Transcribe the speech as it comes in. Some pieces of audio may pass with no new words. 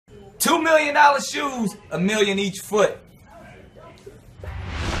$2 million shoes, $1 million each foot.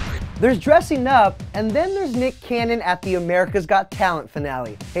 There's dressing up, and then there's Nick Cannon at the America's Got Talent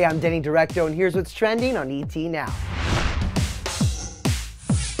finale. Hey, I'm Denny Directo, and here's what's trending on ET Now.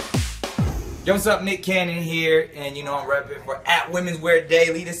 Yo, what's up? Nick Cannon here, and you know I'm repping for Women's Wear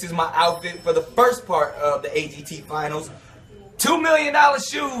Daily. This is my outfit for the first part of the AGT Finals. $2 million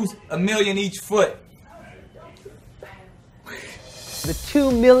shoes, $1 million each foot. The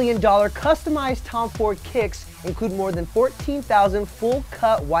 $2 million customized Tom Ford kicks include more than 14,000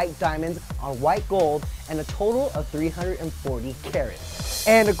 full-cut white diamonds on white gold and a total of 340 carats.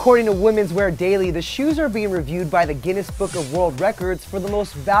 And according to Women's Wear Daily, the shoes are being reviewed by the Guinness Book of World Records for the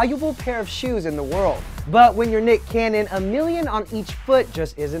most valuable pair of shoes in the world. But when you're Nick Cannon, $1 million on each foot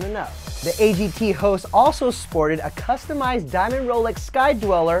just isn't enough. The AGT host also sported a customized diamond Rolex Sky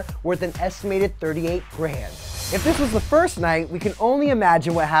Dweller worth an estimated 38 grand. If this was the first night, we can only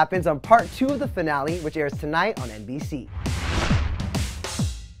imagine what happens on part 2 of the finale, which airs tonight on NBC.